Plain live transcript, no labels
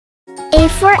A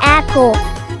for apple,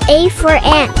 A for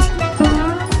ant.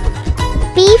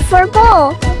 B for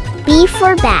bowl, B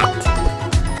for bat.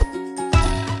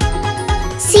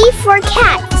 C for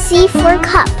cat, C for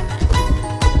cup.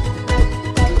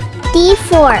 D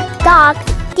for dog,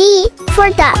 D for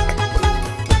duck.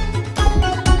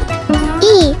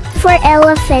 E for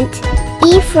elephant,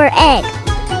 E for egg.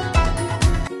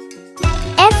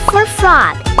 F for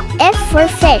frog, F for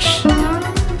fish.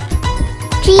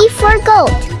 G for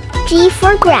goat, G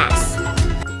for grass.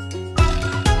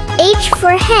 H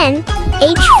for hen,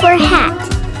 H for hat.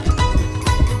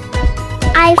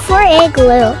 I for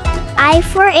igloo, I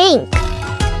for ink.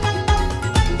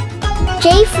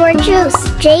 J for juice,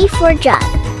 J for jug.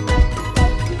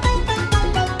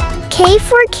 K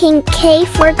for king, K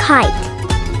for kite.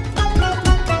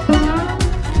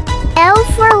 L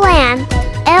for lamb,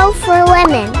 L for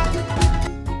lemon.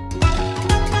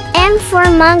 M for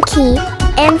monkey,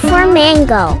 M for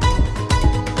mango.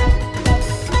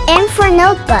 N for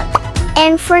notebook,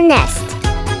 N for nest.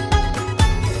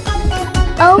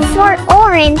 O for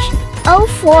orange, O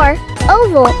for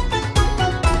oval.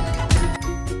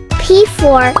 P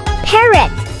for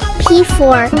parrot, P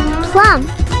for plum.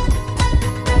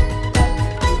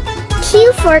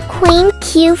 Q for queen,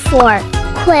 Q for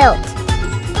quilt.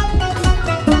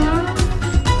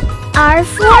 R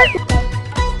for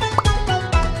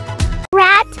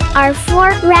rat, R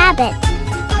for rabbit.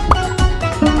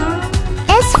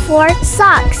 S for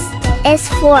socks, S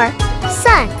for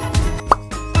sun.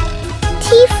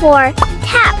 T for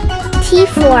tap, T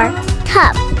for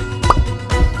tub.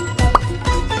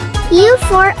 U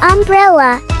for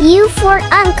umbrella, U for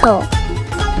uncle.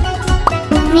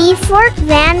 V for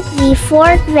van, V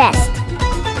for vest.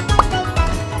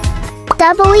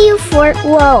 W for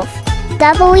wolf,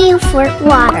 W for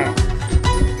water.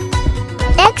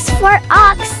 X for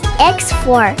ox, X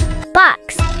for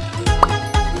box.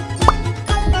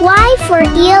 Y for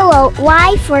yellow,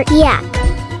 Y for yak.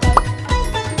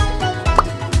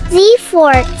 Z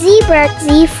for zebra,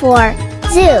 Z for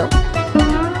zoo.